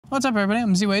What's up, everybody?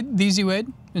 I'm Z-Wade, the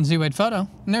Z-Wade, and Z-Wade Photo.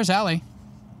 And there's Allie.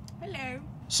 Hello.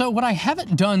 So what I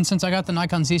haven't done since I got the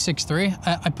Nikon Z6iii,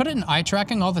 I put it in eye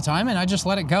tracking all the time, and I just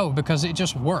let it go because it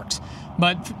just works.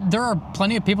 But there are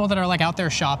plenty of people that are like out there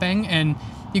shopping, and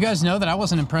you guys know that I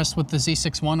wasn't impressed with the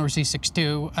Z6i or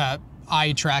Z6ii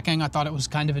eye tracking. I thought it was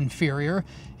kind of inferior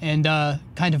and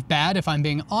kind of bad, if I'm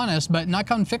being honest, but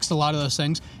Nikon fixed a lot of those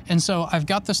things. And so I've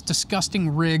got this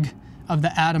disgusting rig of the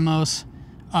Atomos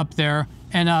up there,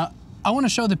 and I want to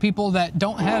show the people that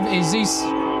don't have a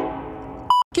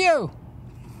you!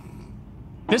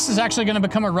 This is actually going to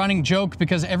become a running joke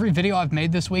because every video I've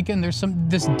made this weekend, there's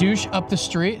this douche up the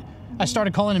street. I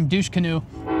started calling him Douche Canoe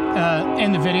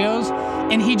in the videos,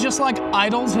 and he just like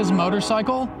idles his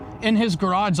motorcycle in his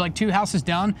garage like 2 houses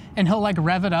down, and he'll like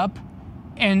rev it up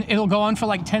and it'll go on for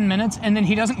like 10 minutes, and then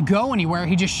he doesn't go anywhere,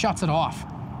 he just shuts it off.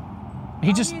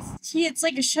 It's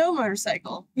like a show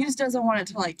motorcycle. He just doesn't want it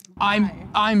to like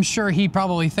I'm sure he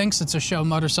probably thinks it's a show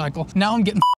motorcycle. Now I'm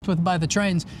getting with by the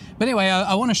trains. But anyway,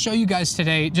 I want to show you guys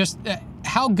today just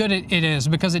how good it is,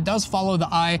 because it does follow the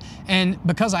eye, and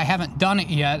because I haven't done it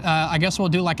yet, I guess we'll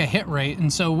do like a hit rate.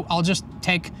 And so I'll just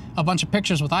take a bunch of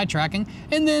pictures with eye tracking,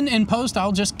 and then in post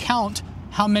I'll just count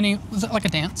how many. Was it like a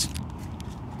dance?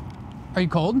 Are you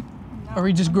cold? No. Or are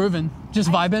you just grooving? Just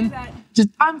vibing?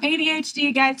 I'm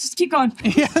ADHD, guys. Just keep going.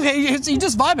 Yeah, you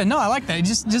just vibing. No, I like that.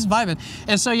 Just vibing.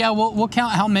 And so yeah, we'll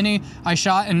count how many I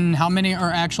shot and how many are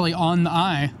actually on the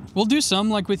eye. We'll do some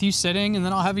like with you sitting, and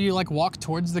then I'll have you like walk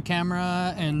towards the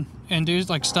camera and do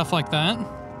like stuff like that.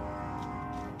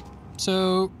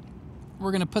 So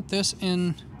we're gonna put this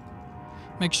in.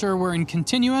 Make sure we're in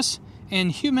continuous and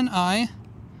human eye,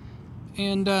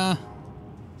 and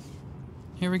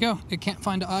here we go. It can't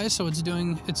find eye, so it's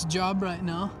doing its job right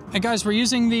now. Hey guys, we're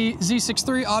using the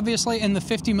Z6iii, obviously, in the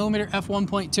 50mm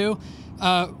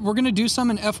f1.2. We're gonna do some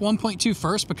in f1.2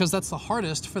 first, because that's the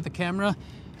hardest for the camera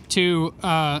to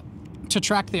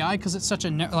track the eye, because it's such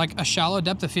a shallow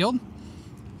depth of field.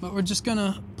 But we're just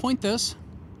gonna point this.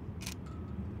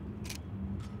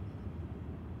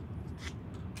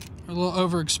 A little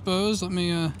overexposed. Let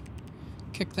me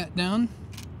kick that down.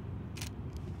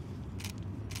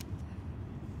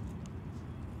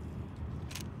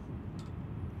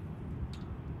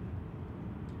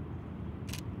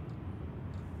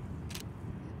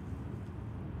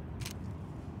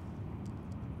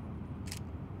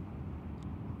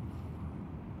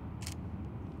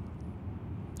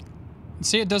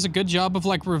 See, it does a good job of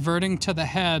like reverting to the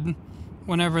head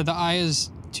whenever the eye is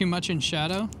too much in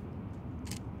shadow.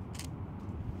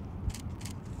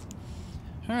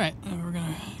 All right, and we're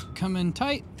gonna come in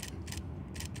tight.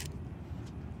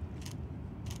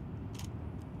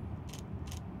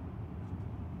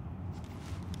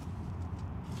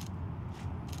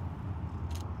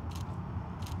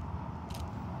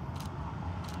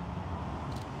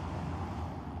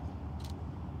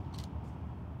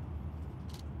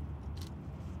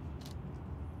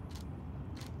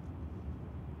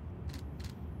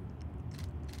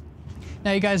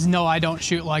 Now you guys know I don't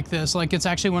shoot like this. Like, it's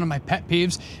actually one of my pet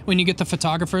peeves when you get the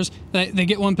photographers that they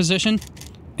get one position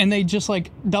and they just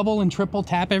like double and triple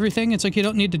tap everything. It's like, you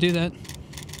don't need to do that,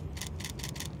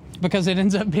 because it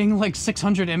ends up being like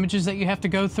 600 images that you have to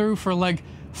go through for like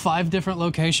 5 different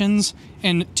locations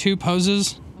and 2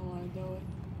 poses. I want to do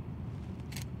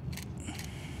it.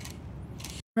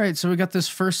 All right, so we got this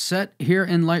first set here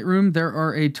in Lightroom. There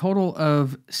are a total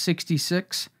of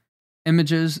 66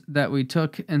 images that we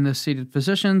took in this seated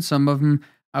position. Some of them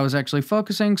I was actually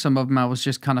focusing, some of them I was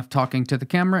just kind of talking to the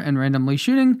camera and randomly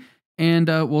shooting, and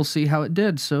we'll see how it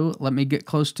did. So let me get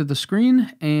close to the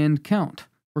screen and count.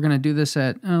 We're gonna do this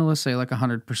at, let's say like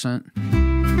 100%.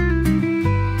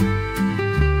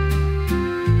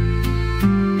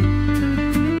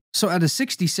 So out of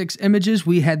 66 images,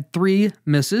 we had 3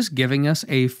 misses, giving us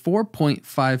a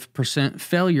 4.5%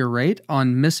 failure rate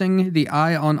on missing the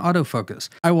eye on autofocus.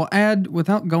 I will add,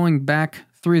 without going back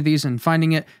through these and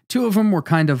finding it, 2 of them were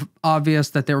kind of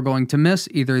obvious that they were going to miss.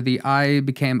 Either the eye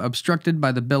became obstructed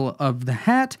by the bill of the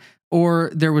hat,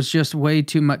 or there was just way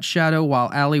too much shadow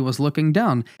while Allie was looking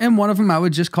down. And one of them I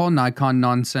would just call Nikon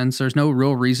nonsense. There's no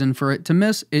real reason for it to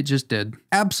miss, it just did.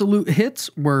 Absolute hits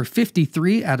were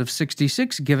 53 out of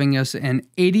 66, giving us an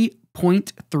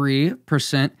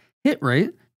 80.3% hit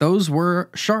rate. Those were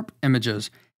sharp images.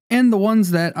 And the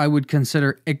ones that I would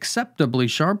consider acceptably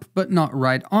sharp, but not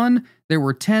right on, there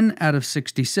were 10 out of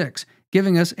 66,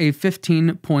 giving us a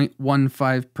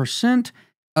 15.15%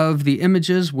 of the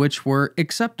images which were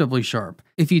acceptably sharp.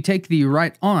 If you take the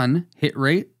right on hit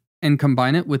rate and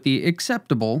combine it with the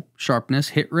acceptable sharpness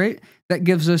hit rate, that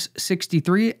gives us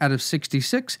 63 out of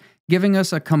 66, giving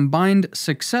us a combined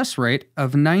success rate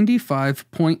of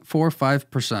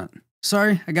 95.45%.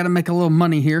 Sorry, I gotta make a little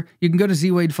money here. You can go to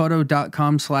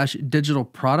zwadephoto.com/digital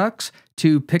products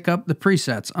to pick up the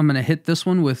presets. I'm gonna hit this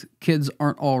one with Kids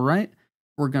Aren't All Right.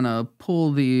 We're gonna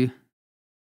pull the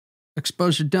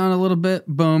exposure down a little bit.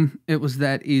 Boom, it was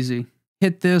that easy.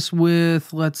 Hit this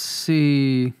with, let's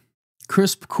see,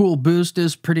 Crisp Cool Boost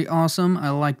is pretty awesome.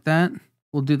 I like that.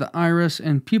 We'll do the iris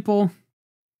and pupil.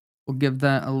 We'll give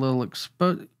that a little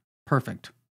exposure.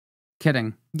 Perfect.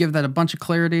 Kidding. Give that a bunch of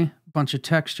clarity, a bunch of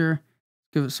texture.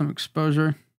 Give it some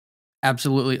exposure.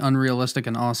 Absolutely unrealistic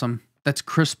and awesome. That's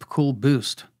Crisp Cool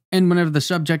Boost. And whenever the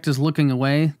subject is looking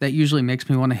away, that usually makes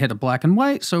me want to hit a black and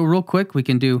white. So real quick, we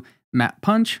can do Matte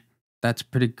Punch. That's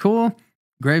pretty cool.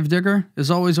 Gravedigger is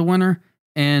always a winner.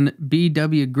 And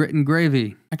BW Grit and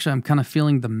Gravy. Actually, I'm kind of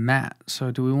feeling the matte.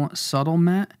 So do we want subtle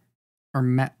matte or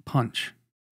matte punch?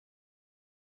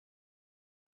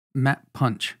 Matte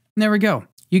punch. And there we go.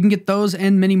 You can get those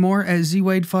and many more at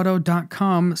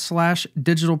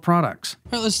zwadephoto.com/digital products.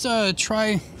 All right, let's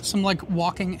try some like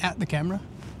walking at the camera.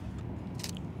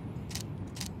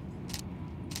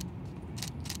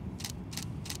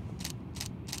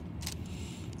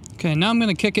 Okay, now I'm going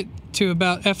to kick it to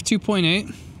about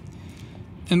f2.8.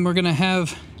 And we're gonna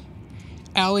have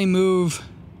Allie move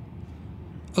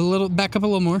a little, back up a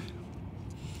little more.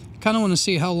 Kind of want to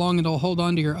see how long it'll hold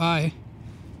on to your eye.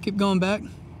 Keep going back,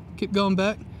 keep going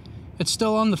back. It's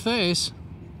still on the face.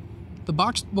 The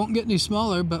box won't get any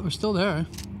smaller, but we're still there.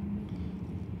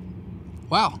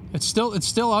 Wow, it's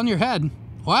still on your head.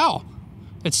 Wow,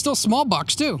 it's still small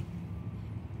box too.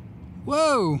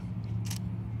 Whoa.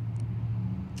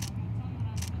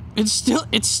 It's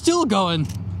still going.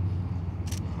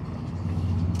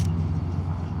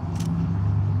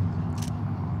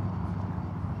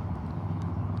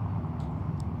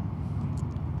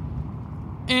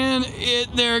 And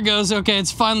there it goes. Okay,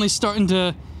 it's finally starting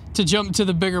to jump to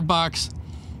the bigger box.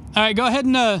 All right, go ahead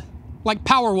and like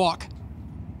power walk.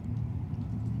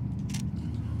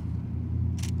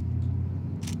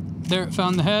 There, it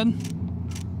found the head.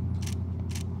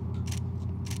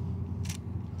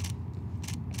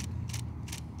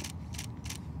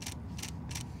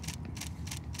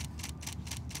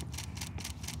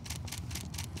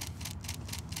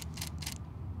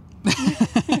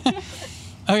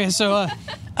 Okay, so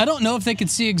I don't know if they could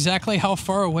see exactly how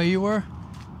far away you were.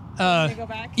 Can I go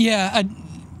back? Yeah,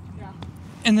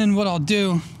 and then what I'll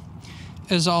do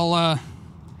is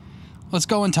let's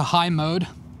go into high mode.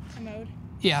 High mode?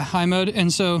 Yeah, high mode,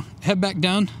 and so head back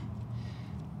down.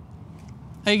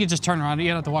 You can just turn around, you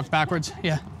don't have to walk backwards,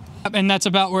 yeah. And that's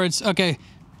about where it's, okay.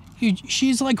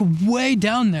 She's like way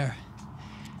down there.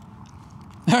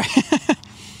 All right,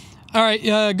 all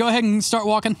right, go ahead and start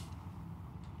walking.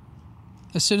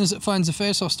 As soon as it finds the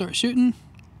face, I'll start shooting.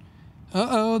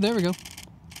 Uh-oh, there we go.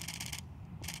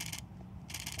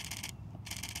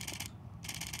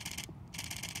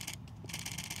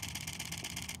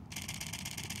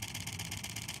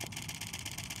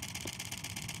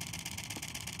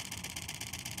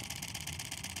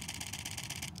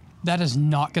 That is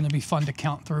not going to be fun to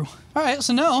count through. All right,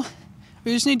 so now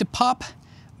we just need to pop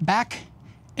back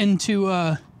into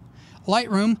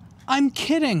Lightroom. I'm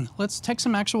kidding. Let's take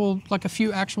some actual, like a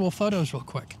few actual photos real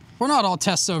quick. We're not all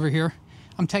tests over here.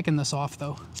 I'm taking this off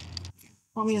though.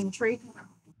 Want me in the tree?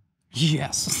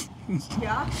 Yes.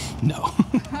 Yeah? No.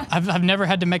 I've never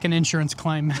had to make an insurance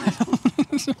claim.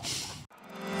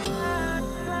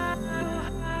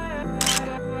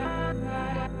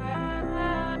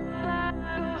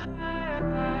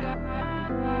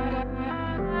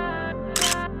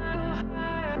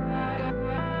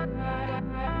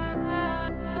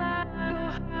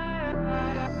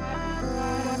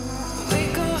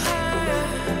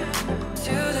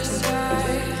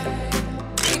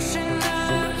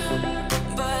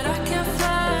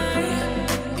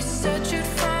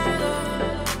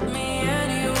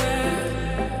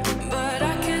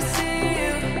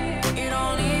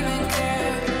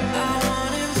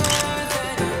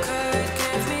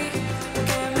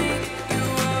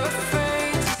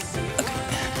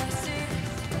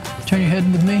 Turn your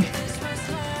head with me.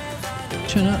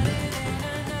 Chin up.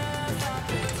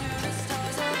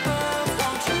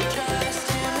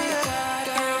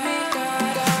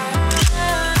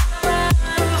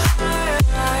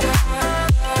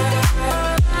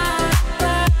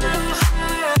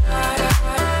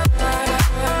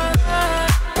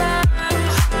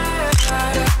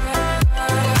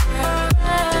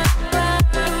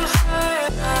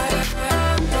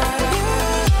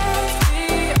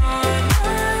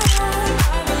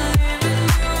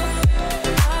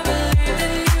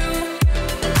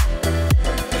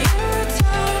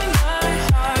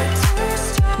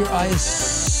 Your eye is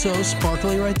so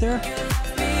sparkly right there.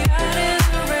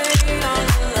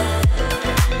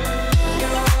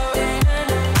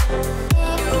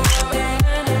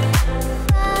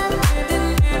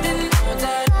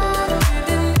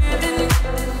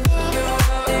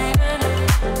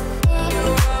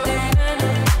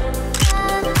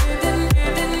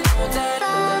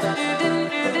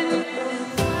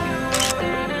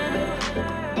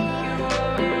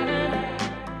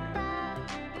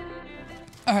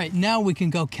 All right, now we can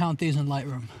go count these in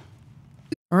Lightroom.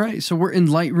 All right, so we're in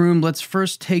Lightroom. Let's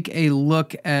first take a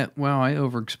look at, wow, I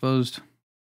overexposed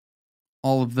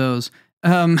all of those.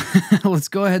 Let's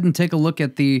go ahead and take a look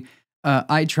at the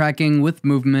eye tracking with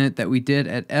movement that we did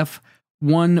at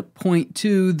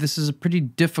f1.2. This is a pretty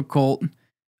difficult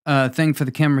thing for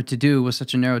the camera to do with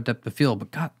such a narrow depth of field, but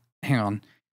God, hang on.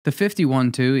 The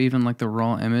 51.2, even like the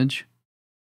raw image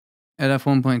at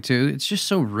f1.2, it's just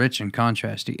so rich and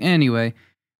contrasty. Anyway,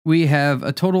 we have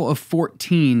a total of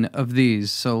 14 of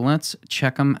these, so let's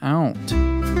check them out.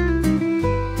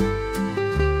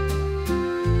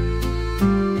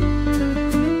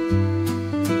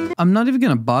 I'm not even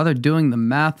going to bother doing the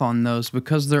math on those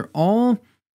because they're all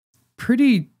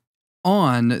pretty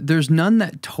on. There's none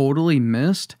that totally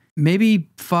missed. Maybe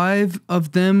 5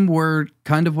 of them were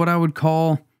kind of what I would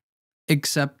call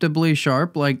acceptably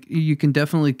sharp, like you can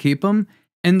definitely keep them,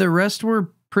 and the rest were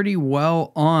pretty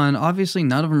well on. Obviously,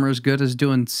 none of them are as good as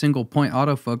doing single point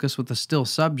autofocus with a still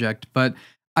subject, but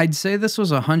I'd say this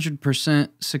was 100%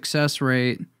 success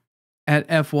rate at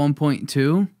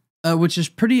f1.2, which is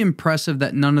pretty impressive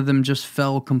that none of them just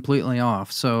fell completely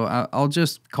off. So I'll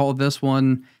just call this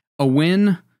one a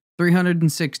win,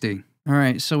 360. All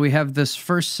right, so we have this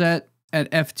first set at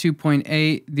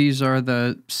f2.8. These are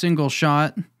the single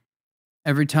shot.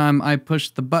 Every time I push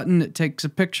the button, it takes a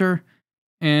picture.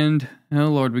 And, oh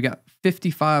Lord, we got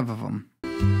 55 of them.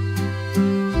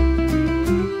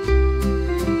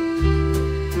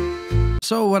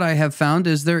 So what I have found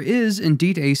is there is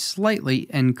indeed a slightly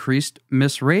increased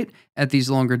miss rate at these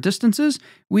longer distances.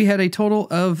 We had a total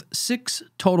of 6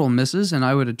 total misses, and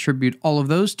I would attribute all of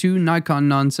those to Nikon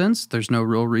nonsense. There's no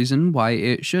real reason why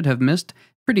it should have missed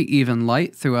pretty even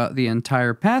light throughout the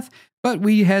entire path. But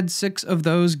we had 6 of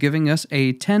those, giving us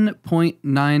a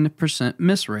 10.9%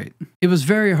 miss rate. It was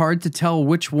very hard to tell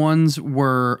which ones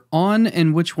were on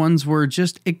and which ones were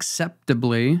just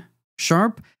acceptably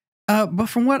sharp. But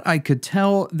from what I could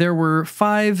tell, there were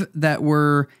 5 that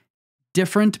were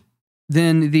different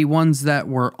than the ones that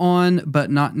were on, but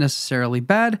not necessarily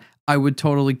bad. I would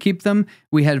totally keep them.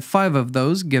 We had 5 of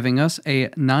those, giving us a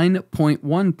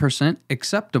 9.1%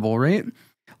 acceptable rate,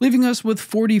 leaving us with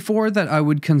 44 that I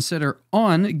would consider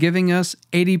on, giving us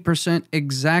 80%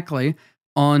 exactly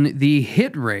on the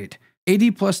hit rate. 80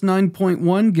 plus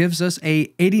 9.1 gives us a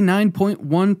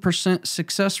 89.1%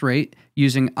 success rate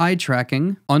using eye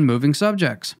tracking on moving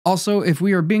subjects. Also, if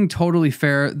we are being totally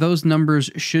fair, those numbers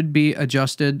should be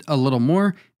adjusted a little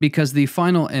more because the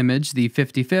final image, the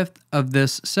 55th of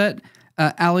this set,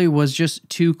 Allie was just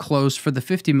too close for the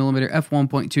 50mm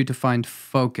f1.2 to find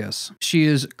focus. She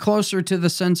is closer to the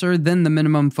sensor than the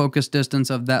minimum focus distance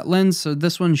of that lens, so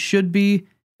this one should be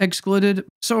excluded.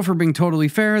 So if we're being totally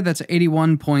fair, that's an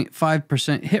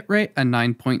 81.5% hit rate, a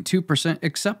 9.2%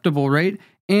 acceptable rate,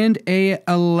 and a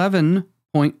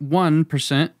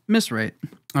 11.1% miss rate.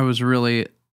 I was really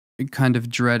kind of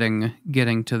dreading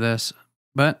getting to this,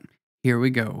 but here we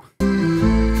go.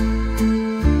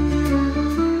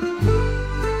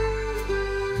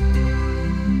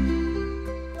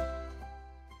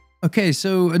 Okay,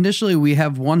 so initially we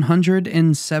have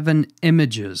 107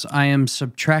 images. I am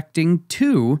subtracting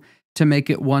 2 to make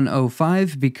it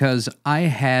 105 because I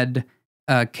had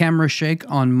camera shake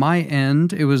on my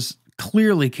end. It was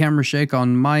clearly camera shake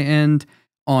on my end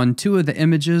on 2 of the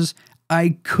images.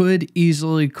 I could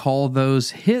easily call those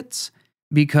hits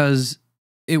because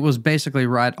it was basically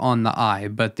right on the eye,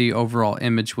 but the overall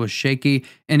image was shaky,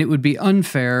 and it would be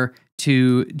unfair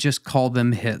to just call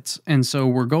them hits. And so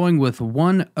we're going with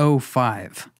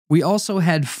 105. We also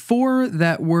had 4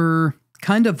 that were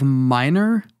kind of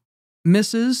minor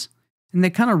misses, and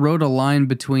they kind of rode a line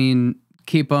between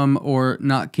keep them or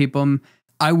not keep them.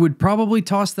 I would probably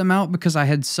toss them out because I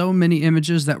had so many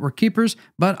images that were keepers,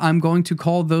 but I'm going to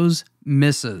call those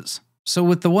misses. So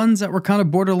with the ones that were kind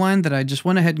of borderline that I just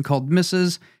went ahead and called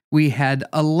misses, we had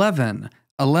 11.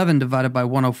 11 divided by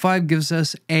 105 gives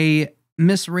us a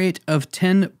miss rate of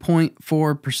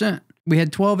 10.4%. We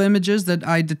had 12 images that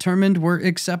I determined were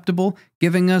acceptable,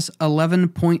 giving us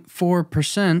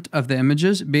 11.4% of the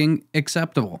images being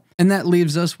acceptable. And that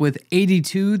leaves us with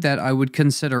 82 that I would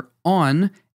consider on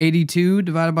 82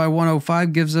 divided by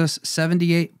 105 gives us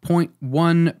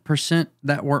 78.1%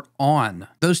 that we're on.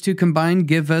 Those two combined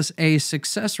give us a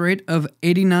success rate of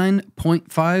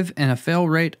 89.5 and a fail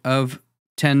rate of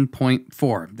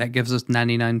 10.4. That gives us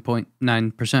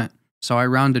 99.9%. So I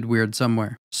rounded weird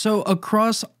somewhere. So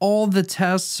across all the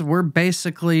tests, we're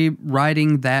basically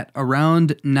riding that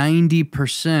around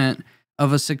 90%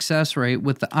 of a success rate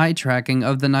with the eye tracking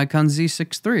of the Nikon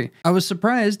Z6iii. I was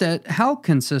surprised at how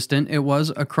consistent it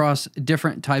was across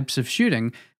different types of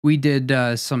shooting. We did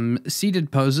some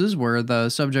seated poses where the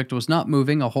subject was not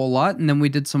moving a whole lot, and then we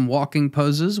did some walking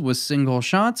poses with single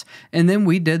shots, and then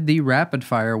we did the rapid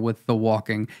fire with the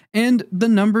walking. And the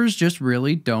numbers just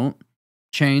really don't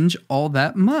change all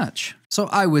that much. So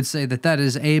I would say that that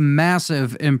is a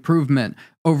massive improvement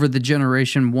over the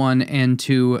Generation 1 and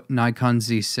 2 Nikon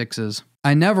Z6s.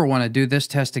 I never want to do this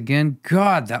test again.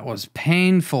 God, that was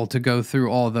painful to go through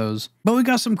all those. But we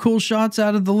got some cool shots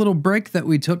out of the little break that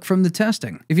we took from the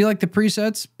testing. If you like the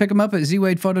presets, pick them up at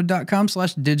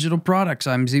zwadephoto.com/digital products.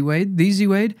 I'm Z Wade, the Z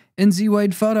Wade, and Z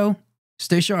Wade Photo.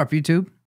 Stay sharp, YouTube.